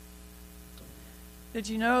Did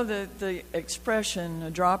you know that the expression "a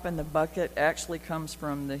drop in the bucket" actually comes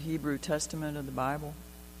from the Hebrew Testament of the Bible,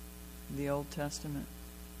 the Old Testament?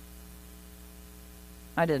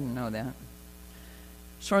 I didn't know that.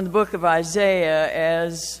 It's from the book of Isaiah,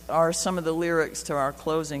 as are some of the lyrics to our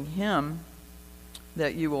closing hymn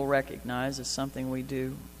that you will recognize as something we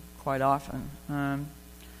do quite often.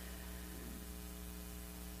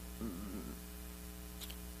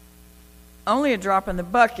 Only a drop in the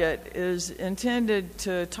bucket is intended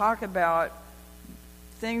to talk about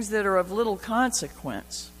things that are of little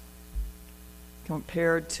consequence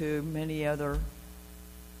compared to many other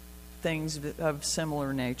things of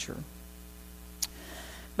similar nature.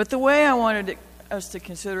 But the way I wanted us to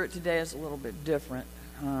consider it today is a little bit different.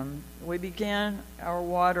 We began our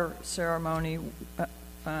water ceremony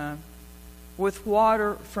with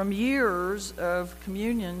water from years of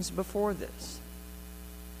communions before this.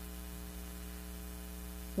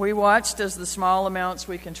 We watched as the small amounts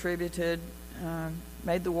we contributed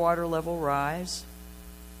made the water level rise.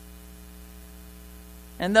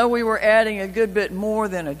 And though we were adding a good bit more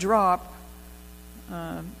than a drop,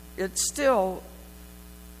 it still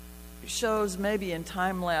shows, maybe in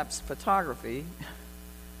time-lapse photography,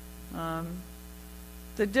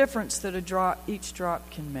 the difference that each drop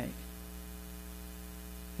can make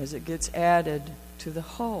as it gets added to the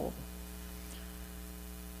whole.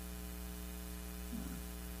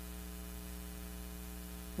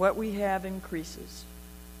 What we have increases.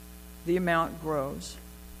 The amount grows.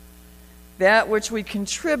 That which we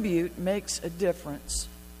contribute makes a difference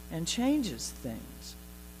and changes things.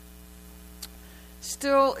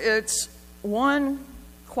 Still, it's one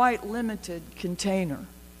quite limited container.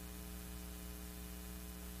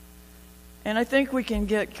 And I think we can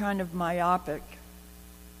get kind of myopic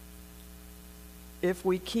if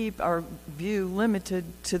we keep our view limited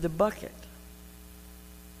to the bucket.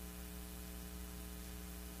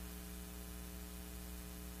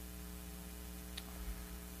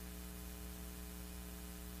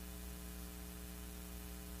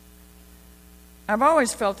 I've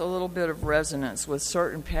always felt a little bit of resonance with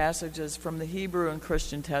certain passages from the Hebrew and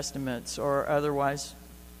Christian Testaments, or otherwise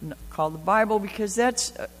called the Bible, because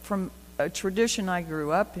that's from a tradition I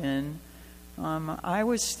grew up in. I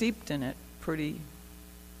was steeped in it pretty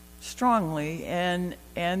strongly, and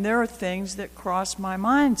there are things that cross my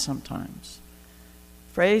mind sometimes.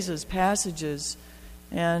 Phrases, passages,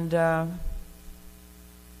 and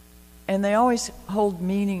they always hold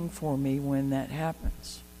meaning for me when that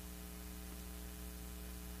happens.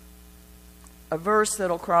 A verse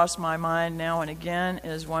that'll cross my mind now and again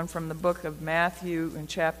is one from the book of Matthew in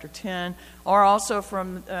chapter 10, or also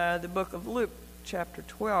from the book of Luke, chapter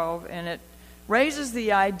 12, and it raises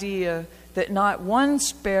the idea that not one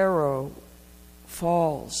sparrow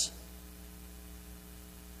falls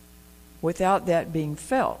without that being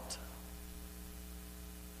felt.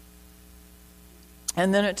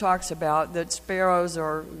 And then it talks about that sparrows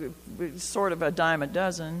are sort of a dime a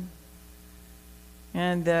dozen,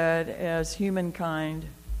 and that as humankind,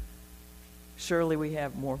 surely we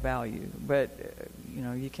have more value. But,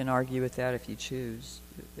 you can argue with that if you choose.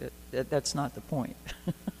 That's not the point.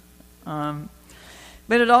 But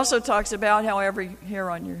it also talks about how every hair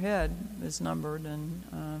on your head is numbered.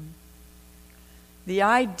 And the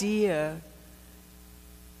idea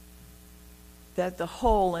that the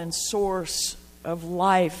whole and source of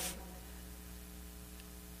life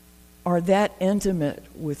are that intimate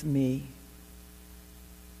with me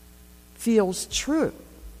feels true.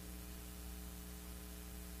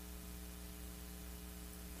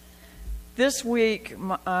 This week,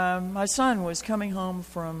 my son was coming home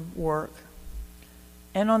from work,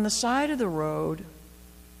 and on the side of the road,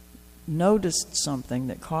 noticed something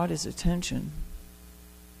that caught his attention.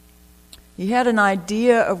 He had an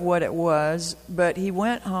idea of what it was, but he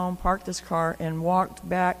went home, parked his car, and walked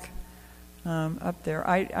back up there.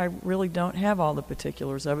 I really don't have all the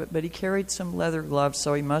particulars of it, but he carried some leather gloves,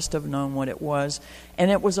 so he must have known what it was. And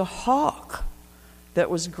it was a hawk that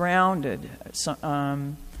was grounded.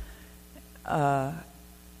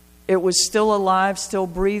 It was still alive, still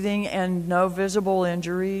breathing, and no visible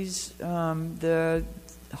injuries. The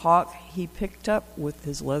hawk he picked up with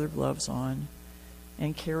his leather gloves on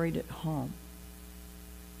and carried it home.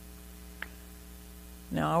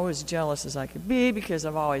 Now, I was jealous as I could be because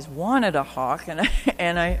I've always wanted a hawk,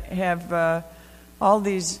 and I have all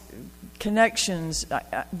these connections.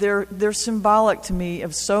 They're symbolic to me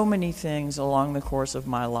of so many things along the course of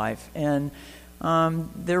my life, and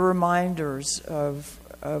they're reminders of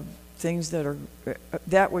things that are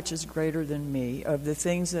that which is greater than me, of the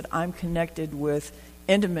things that I'm connected with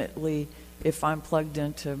intimately if I'm plugged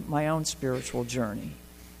into my own spiritual journey.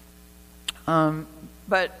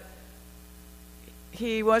 But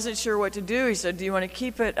he wasn't sure what to do. He said, "Do you want to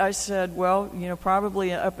keep it?" I said, "Well,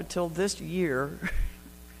 probably up until this year,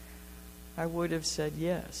 I would have said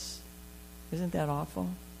yes." Isn't that awful?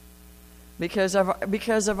 Because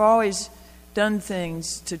I've always done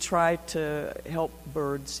things to try to help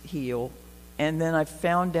birds heal, and then I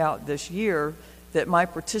found out this year that my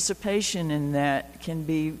participation in that can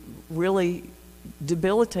be really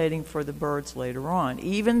debilitating for the birds later on.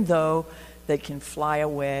 Even though they can fly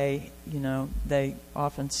away, they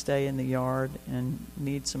often stay in the yard and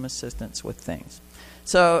need some assistance with things.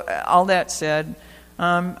 So all that said,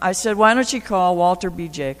 I said, "Why don't you call Walter B.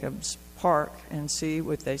 Jacobs Park and see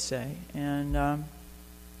what they say?" And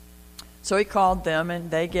so he called them,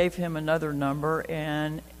 and they gave him another number,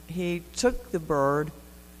 and he took the bird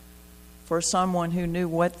for someone who knew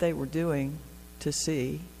what they were doing to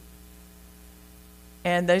see.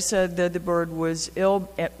 And they said that the bird was ill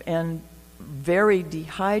and very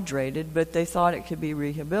dehydrated, but they thought it could be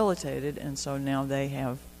rehabilitated, and so now they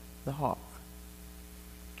have the hawk.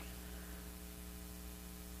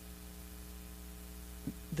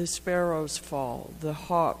 The sparrows fall, the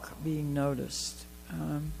hawk being noticed.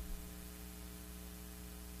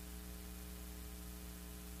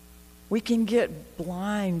 We can get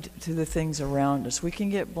blind to the things around us. We can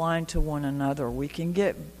get blind to one another. We can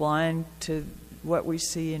get blind to what we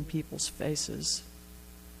see in people's faces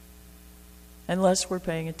unless we're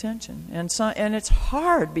paying attention. And it's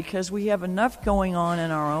hard because we have enough going on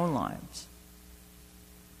in our own lives.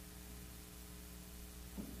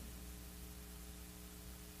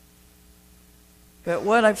 But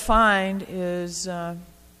what I find is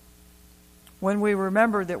when we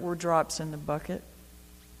remember that we're drops in the bucket,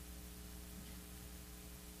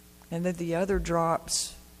 and that the other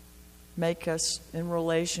drops make us in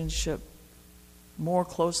relationship more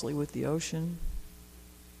closely with the ocean,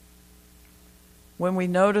 when we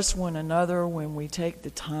notice one another, when we take the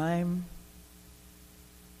time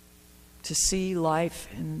to see life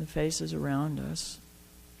in the faces around us,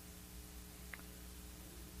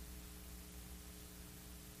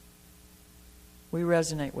 we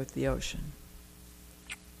resonate with the ocean.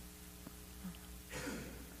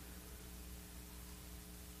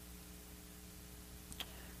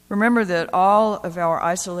 Remember that all of our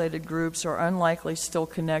isolated groups are unlikely still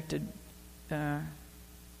connected to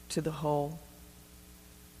the whole,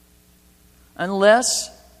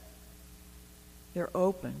 unless they're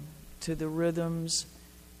open to the rhythms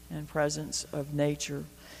and presence of nature.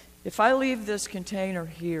 If I leave this container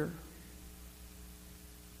here,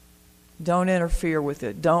 don't interfere with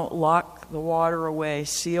it. Don't lock the water away.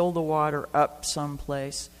 Seal the water up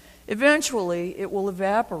someplace. Eventually, it will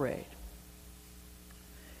evaporate.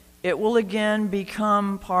 It will again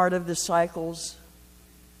become part of the cycles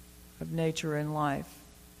of nature and life,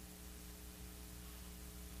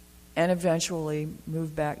 and eventually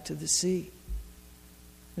move back to the sea.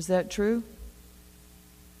 Is that true?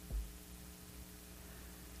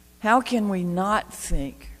 How can we not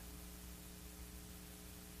think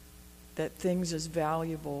that things as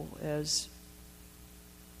valuable as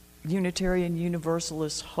Unitarian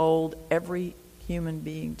Universalists hold every human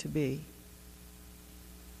being to be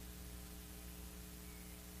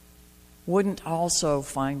wouldn't also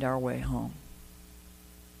find our way home?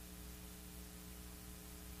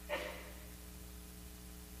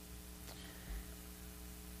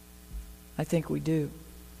 I think we do.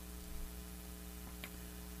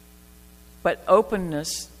 But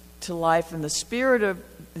openness to life and the spirit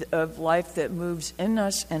of life that moves in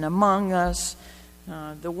us and among us,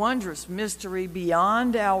 the wondrous mystery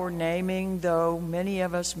beyond our naming, though many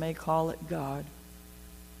of us may call it God.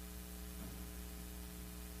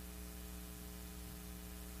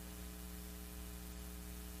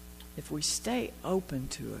 If we stay open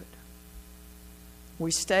to it, we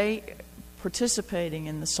stay participating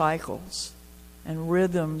in the cycles and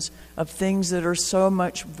rhythms of things that are so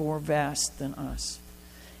much more vast than us.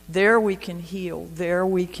 There we can heal. There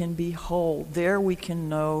we can be whole. There we can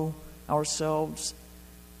know ourselves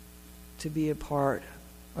to be a part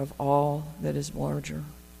of all that is larger.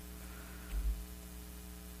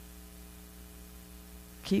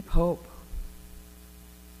 Keep hope.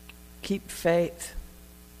 Keep faith.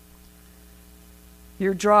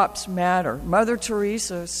 Your drops matter. Mother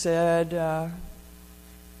Teresa said,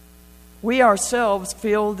 we ourselves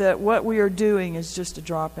feel that what we are doing is just a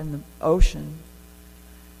drop in the ocean.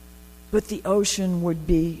 But the ocean would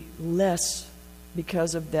be less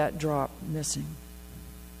because of that drop missing.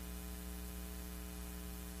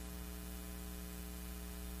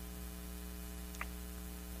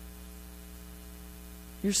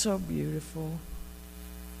 You're so beautiful.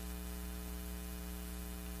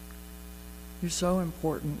 You're so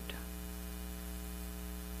important.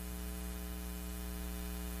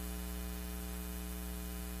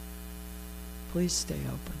 Please stay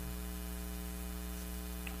open.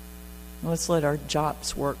 Let's let our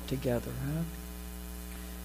jops work together, huh?